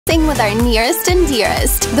messing with our nearest and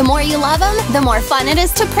dearest. The more you love them, the more fun it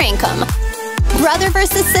is to prank them. Brother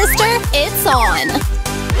versus sister, it's on!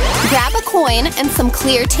 Grab a coin and some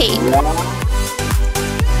clear tape.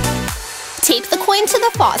 Tape the coin to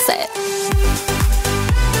the faucet.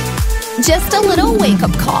 Just a little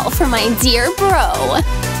wake-up call for my dear bro.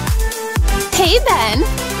 Hey, Ben.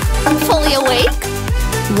 Fully awake?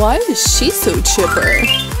 Why is she so chipper?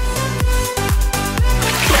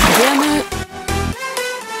 Damn it.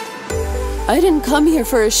 I didn't come here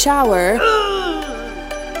for a shower.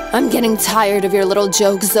 I'm getting tired of your little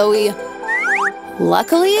jokes, Zoe.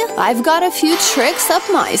 Luckily, I've got a few tricks up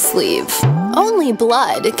my sleeve. Only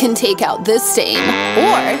blood can take out this stain,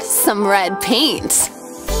 or some red paint.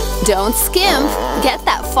 Don't skimp, get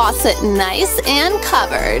that faucet nice and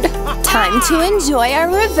covered. Time to enjoy our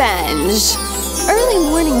revenge. Early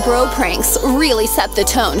morning bro pranks really set the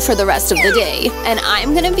tone for the rest of the day, and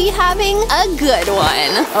I'm gonna be having a good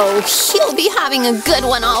one. Oh, he'll be having a good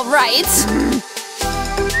one, all right.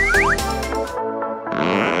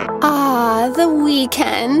 Ah, the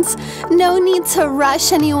weekend. No need to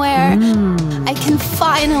rush anywhere. I can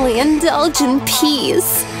finally indulge in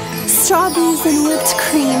peace. Strawberries and whipped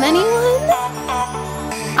cream, anyone?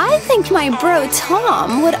 I think my bro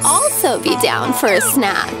Tom would also be down for a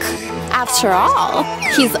snack. After all,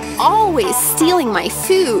 he's always stealing my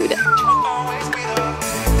food.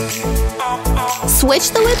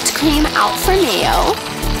 Switch the whipped cream out for mayo.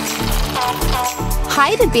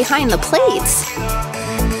 Hide it behind the plate.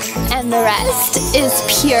 And the rest is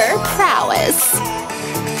pure prowess.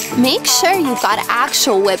 Make sure you've got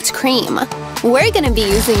actual whipped cream. We're gonna be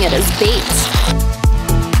using it as bait.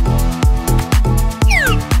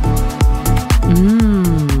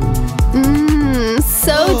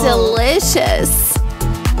 So delicious.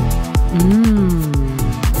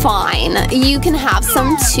 Fine, you can have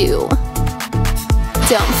some too.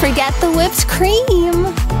 Don't forget the whipped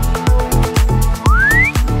cream.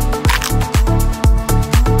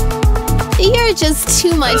 You're just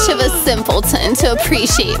too much of a simpleton to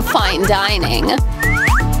appreciate fine dining.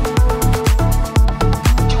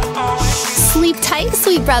 Sleep tight,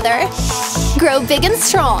 sweet brother. Grow big and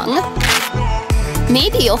strong.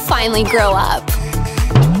 Maybe you'll finally grow up.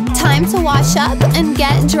 Time to wash up and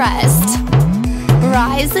get dressed.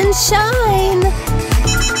 Rise and shine.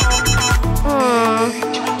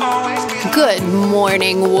 Good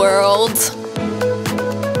morning, world.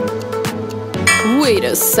 Wait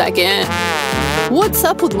a second. What's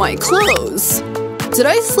up with my clothes? Did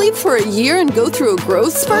I sleep for a year and go through a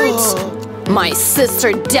growth spurt? My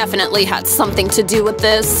sister definitely had something to do with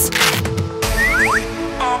this.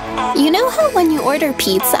 You know how when you order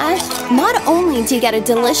pizza, not only do you get a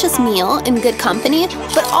delicious meal in good company,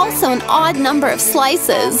 but also an odd number of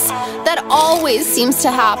slices? That always seems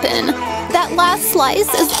to happen. That last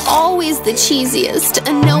slice is always the cheesiest,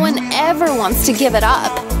 and no one ever wants to give it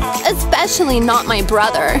up. Especially not my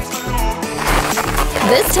brother.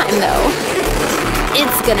 This time, though,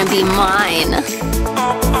 it's gonna be mine.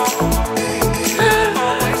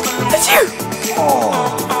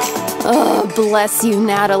 Oh, bless you,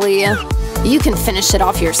 Natalie. You can finish it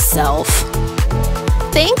off yourself.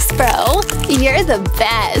 Thanks, bro. You're the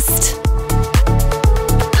best.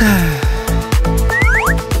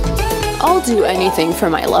 I'll do anything for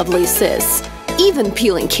my lovely sis. Even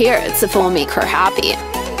peeling carrots if it will make her happy.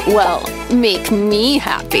 Well, make me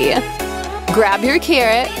happy. Grab your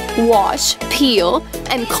carrot, wash, peel,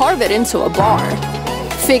 and carve it into a bar.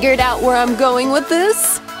 Figured out where I'm going with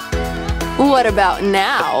this? What about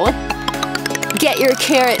now? Get your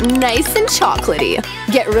carrot nice and chocolatey.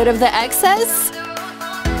 Get rid of the excess.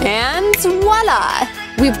 And voila!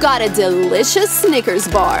 We've got a delicious Snickers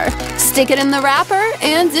bar. Stick it in the wrapper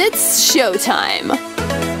and it's showtime.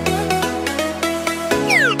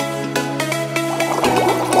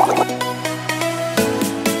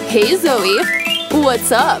 Hey Zoe,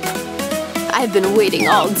 what's up? I've been waiting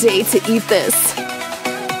all day to eat this.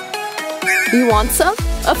 You want some?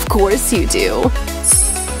 Of course you do.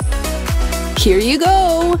 Here you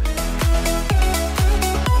go.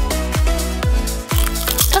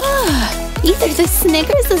 Either the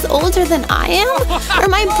Snickers is older than I am, or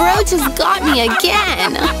my bro just got me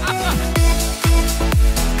again.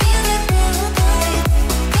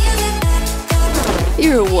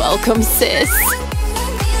 You're welcome, sis.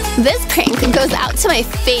 This prank goes out to my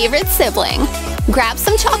favorite sibling. Grab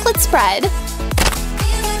some chocolate spread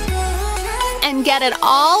and get it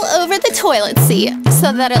all over the toilet seat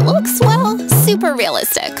so that it looks, well, super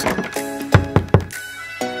realistic.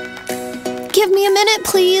 Give me a minute,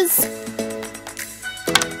 please.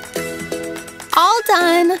 All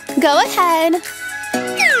done. Go ahead.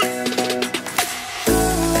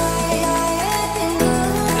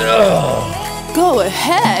 Go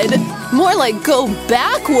ahead. More like go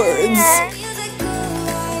backwards.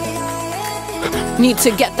 Need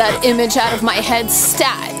to get that image out of my head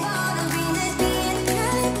stat.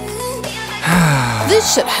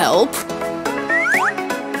 This should help.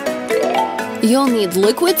 You'll need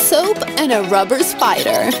liquid soap and a rubber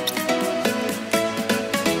spider.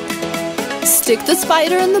 Stick the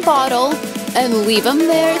spider in the bottle and leave him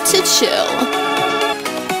there to chill.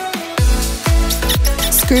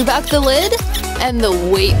 Screw back the lid and the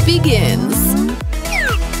wait begins.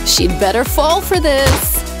 She'd better fall for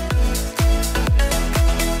this.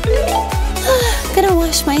 Gonna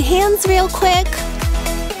wash my hands real quick.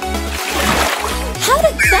 How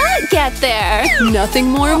did that get there? Nothing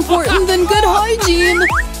more important than good hygiene.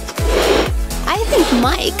 I think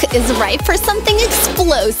Mike is ripe for something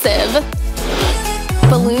explosive.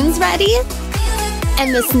 Balloons ready?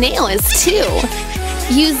 And this nail is too.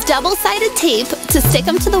 Use double-sided tape to stick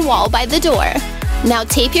them to the wall by the door. Now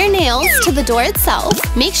tape your nails to the door itself.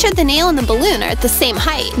 Make sure the nail and the balloon are at the same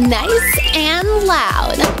height. Nice and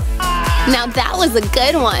loud. Now that was a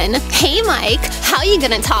good one. Hey Mike, how you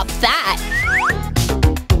gonna top that?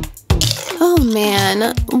 Oh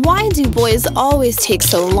man, why do boys always take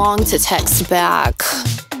so long to text back?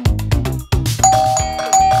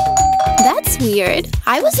 That's weird.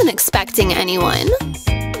 I wasn't expecting anyone.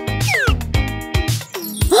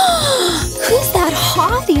 Who's that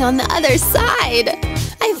hottie on the other side?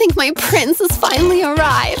 I think my prince has finally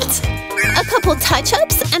arrived. A couple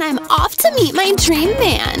touch-ups and I'm off to meet my dream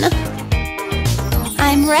man.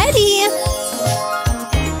 I'm ready.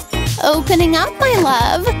 Opening up, my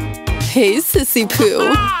love. Hey, Sissy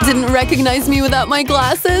Pooh. Didn't recognize me without my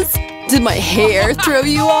glasses? Did my hair throw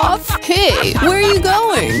you off? Hey, where are you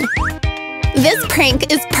going? This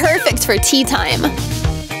prank is perfect for tea time.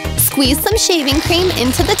 Squeeze some shaving cream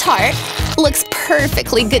into the tart. Looks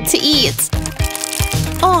perfectly good to eat.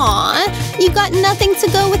 Aw, you got nothing to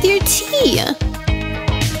go with your tea.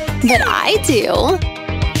 But I do.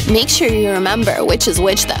 Make sure you remember which is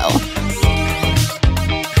which, though.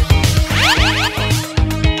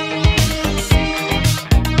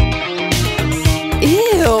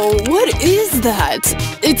 Ew, what is that?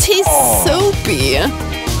 It tastes soapy.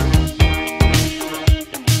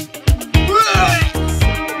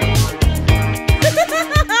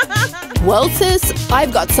 Well, sis,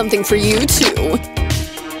 I've got something for you, too.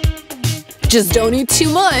 Just don't eat too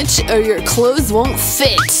much, or your clothes won't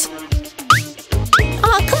fit.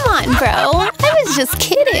 Aw, come on, bro. I was just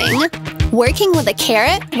kidding. Working with a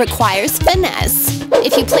carrot requires finesse.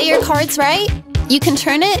 If you play your cards right, you can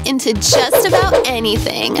turn it into just about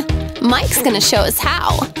anything. Mike's gonna show us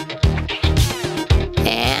how.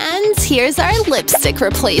 And here's our lipstick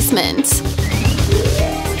replacement.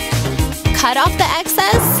 Cut off the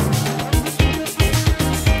excess.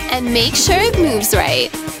 And make sure it moves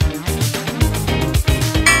right.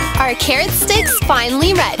 Our carrot stick's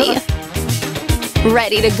finally ready.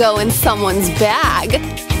 Ready to go in someone's bag.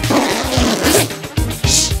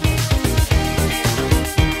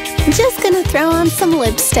 Just gonna throw on some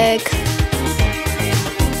lipstick.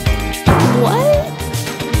 What?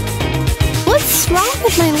 What's wrong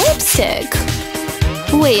with my lipstick?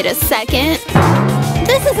 Wait a second.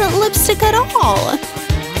 This isn't lipstick at all.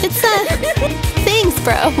 It's a… Thanks,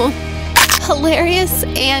 bro. Hilarious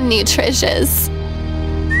and nutritious.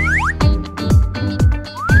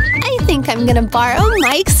 I think I'm gonna borrow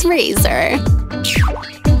Mike's razor.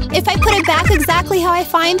 If I put it back exactly how I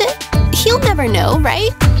find it, he'll never know,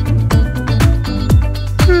 right?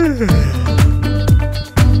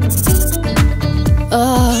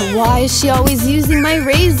 Why is she always using my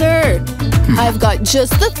razor? I've got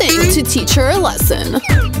just the thing to teach her a lesson.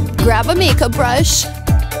 Grab a makeup brush.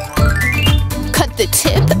 Cut the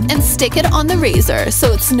tip and stick it on the razor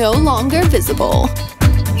so it's no longer visible.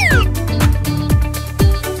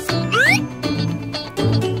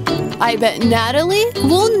 I bet Natalie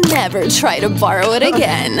will never try to borrow it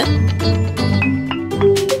again.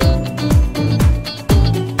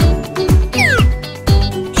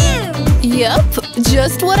 Yep,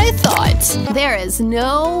 just what I thought. There is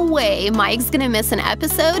no way Mike's gonna miss an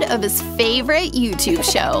episode of his favorite YouTube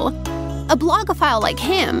show. A blogophile like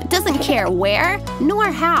him doesn't care where nor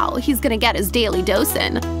how he's gonna get his daily dose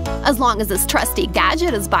in, as long as his trusty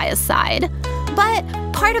gadget is by his side. But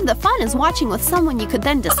part of the fun is watching with someone you could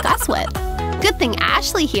then discuss with. Good thing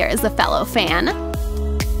Ashley here is a fellow fan.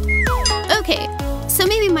 Okay, so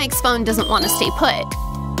maybe Mike's phone doesn't want to stay put.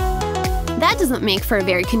 That doesn't make for a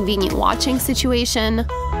very convenient watching situation.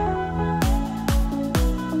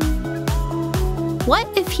 What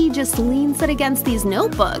if he just leans it against these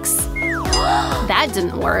notebooks? That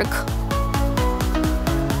didn't work.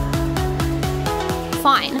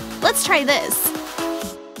 Fine, let's try this.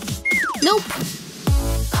 Nope.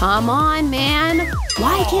 Come on, man.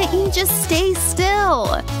 Why can't you just stay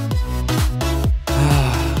still?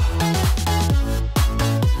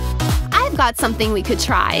 I've got something we could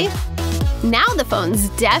try. Now the phone's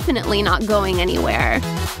definitely not going anywhere.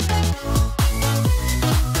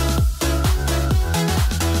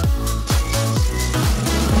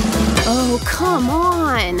 Oh, come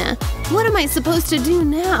on! What am I supposed to do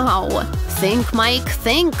now? Think, Mike,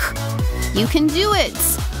 think! You can do it!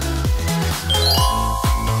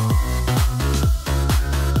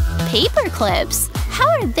 Paper clips? How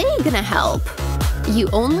are they gonna help? You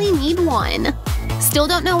only need one. Still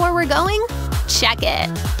don't know where we're going? Check it!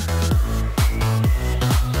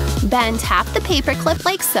 Bend half the paper clip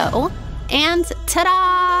like so, and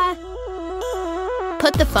ta-da!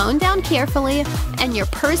 Put the phone down carefully, and your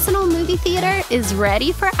personal movie theater is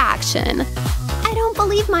ready for action. I don't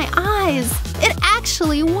believe my eyes! It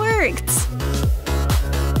actually worked!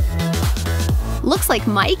 Looks like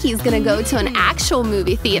Mikey's gonna go to an actual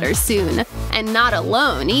movie theater soon, and not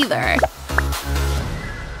alone either.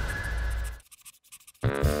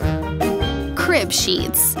 Crib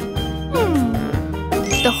sheets.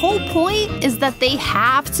 The whole point is that they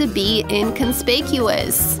have to be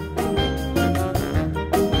inconspicuous.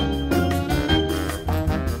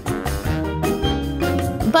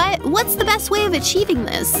 But what's the best way of achieving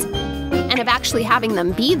this? And of actually having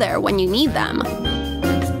them be there when you need them?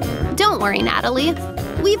 Don't worry, Natalie.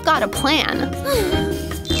 We've got a plan.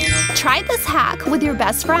 Try this hack with your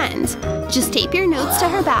best friend. Just tape your notes to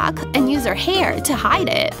her back and use her hair to hide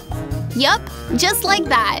it. Yup, just like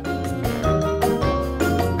that.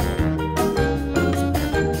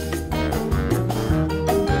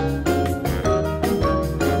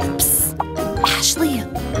 Psst. Ashley,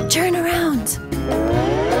 turn around.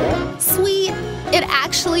 Sweet, it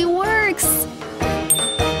actually works.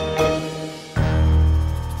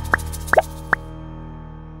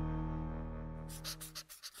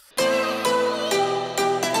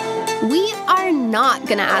 We are not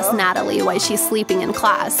gonna ask Natalie why she's sleeping in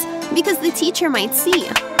class, because the teacher might see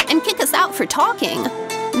and kick us out for talking.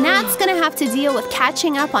 Nat's gonna have to deal with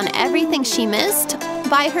catching up on everything she missed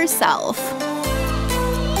by herself.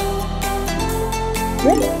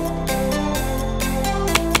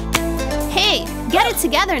 Hey, get it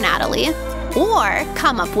together, Natalie. Or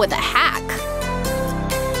come up with a hack.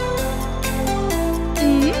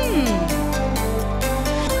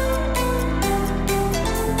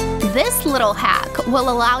 This little hack will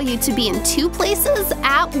allow you to be in two places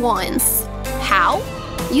at once. How?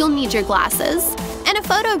 You'll need your glasses and a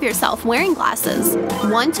photo of yourself wearing glasses,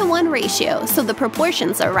 1-to-1 ratio so the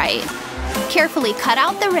proportions are right. Carefully cut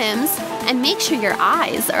out the rims and make sure your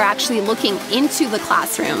eyes are actually looking into the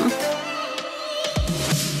classroom.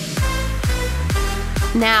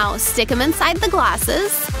 Now stick them inside the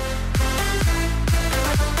glasses.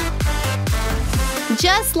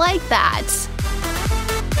 Just like that.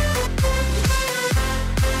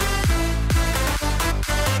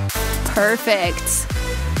 Perfect.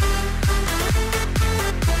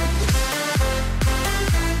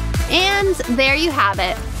 And there you have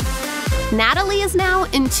it. Natalie is now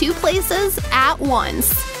in two places at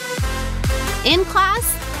once. In class,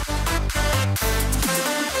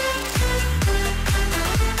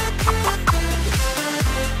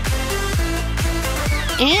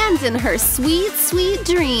 and in her sweet, sweet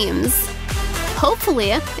dreams.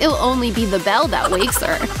 Hopefully, it'll only be the bell that wakes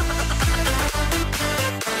her.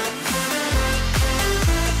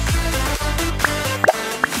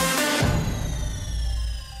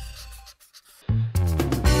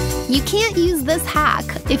 You can't use this hack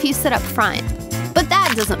if you sit up front, but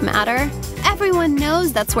that doesn't matter. Everyone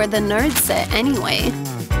knows that's where the nerds sit anyway.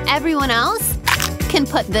 Everyone else can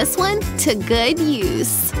put this one to good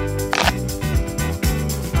use.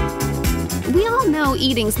 We all know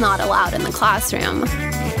eating's not allowed in the classroom,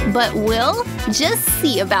 but we'll just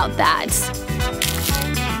see about that.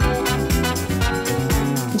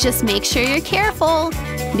 Just make sure you're careful,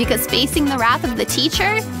 because facing the wrath of the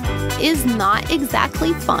teacher is not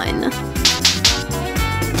exactly fun.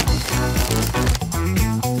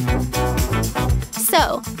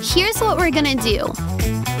 So, here's what we're gonna do.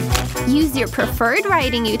 Use your preferred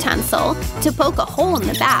writing utensil to poke a hole in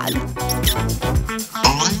the bag.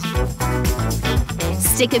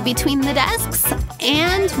 Stick it between the desks,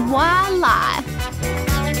 and voila!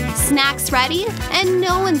 Snacks ready, and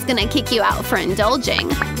no one's gonna kick you out for indulging.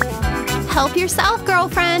 Help yourself,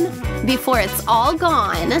 girlfriend, before it's all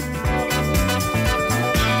gone.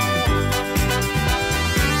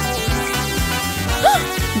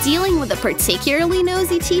 Dealing with a particularly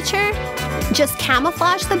nosy teacher? Just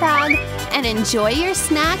camouflage the bag and enjoy your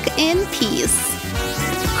snack in peace.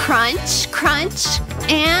 Crunch, crunch,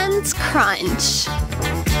 and crunch.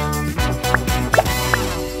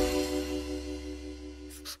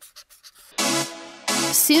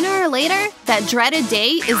 Sooner or later, that dreaded day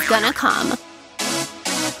is gonna come.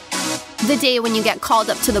 The day when you get called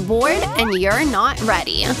up to the board and you're not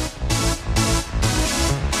ready.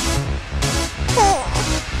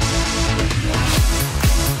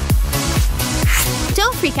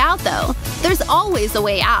 Don't freak out though, there's always a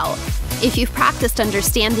way out. If you've practiced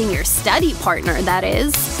understanding your study partner, that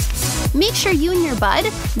is. Make sure you and your bud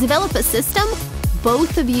develop a system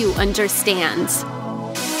both of you understand.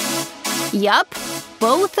 Yup,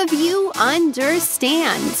 both of you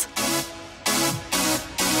understand.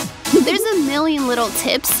 There's a million little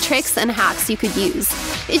tips, tricks, and hacks you could use.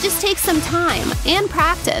 It just takes some time and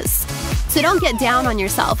practice. So don't get down on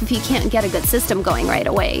yourself if you can't get a good system going right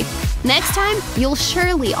away. Next time, you'll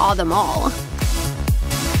surely awe them all.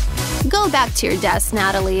 Go back to your desk,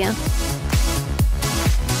 Natalie.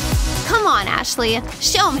 Come on, Ashley.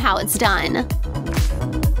 Show them how it's done.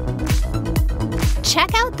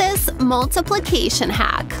 Check out this multiplication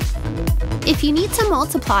hack. If you need to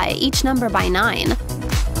multiply each number by 9,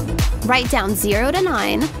 write down 0 to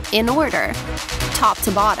 9 in order, top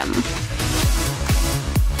to bottom.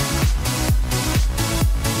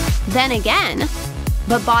 Then again,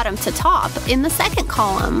 but bottom to top in the second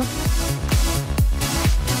column.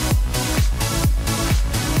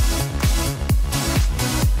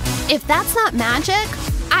 If that's not magic,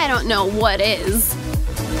 I don't know what is.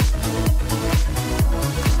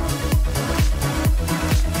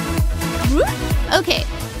 Okay,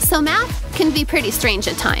 so math can be pretty strange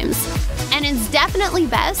at times, and it's definitely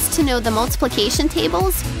best to know the multiplication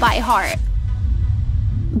tables by heart.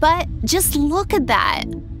 But just look at that.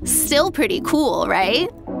 Still pretty cool, right?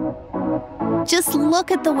 Just look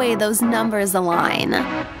at the way those numbers align.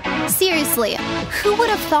 Seriously, who would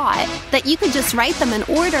have thought that you could just write them in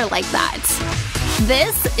order like that?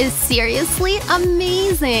 This is seriously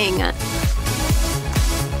amazing!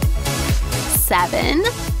 7,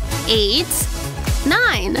 8,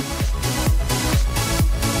 9.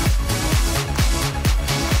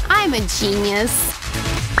 I'm a genius.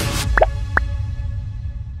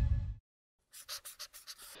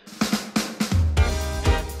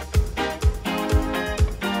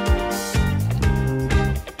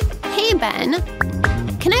 Hey, Ben.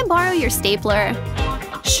 Can I borrow your stapler?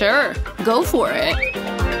 Sure, go for it.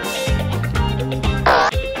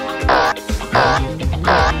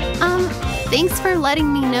 Thanks for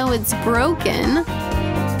letting me know it's broken.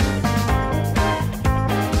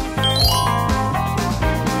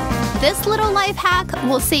 This little life hack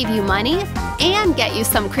will save you money and get you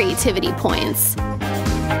some creativity points.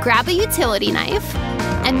 Grab a utility knife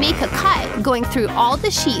and make a cut going through all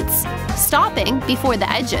the sheets, stopping before the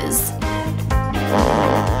edges.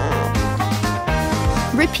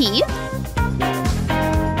 Repeat.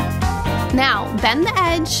 Now bend the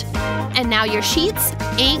edge, and now your sheets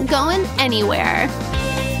ain't going anywhere.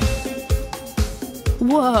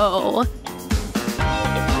 Whoa!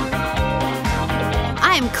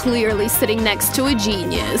 I'm clearly sitting next to a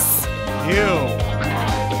genius. Ew.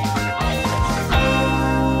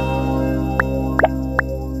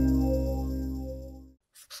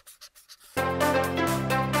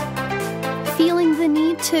 Feeling the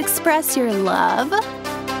need to express your love?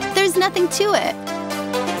 There's nothing to it.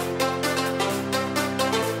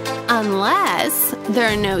 Unless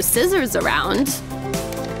there are no scissors around.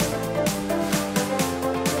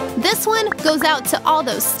 This one goes out to all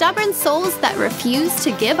those stubborn souls that refuse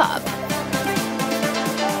to give up.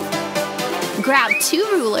 Grab 2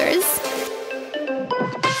 rulers.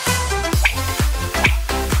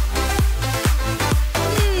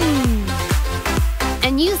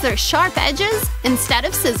 And use their sharp edges instead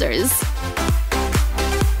of scissors.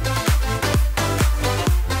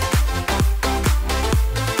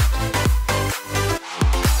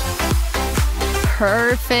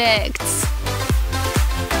 Perfect!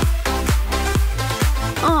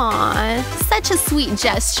 Aw, such a sweet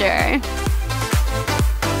gesture.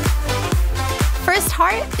 First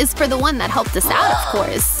heart is for the one that helped us out, of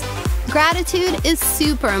course. Gratitude is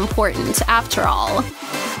super important, after all.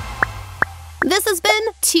 This has been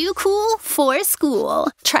Too Cool for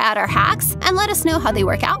School. Try out our hacks and let us know how they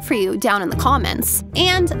work out for you down in the comments.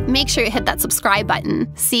 And make sure you hit that subscribe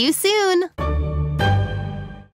button. See you soon!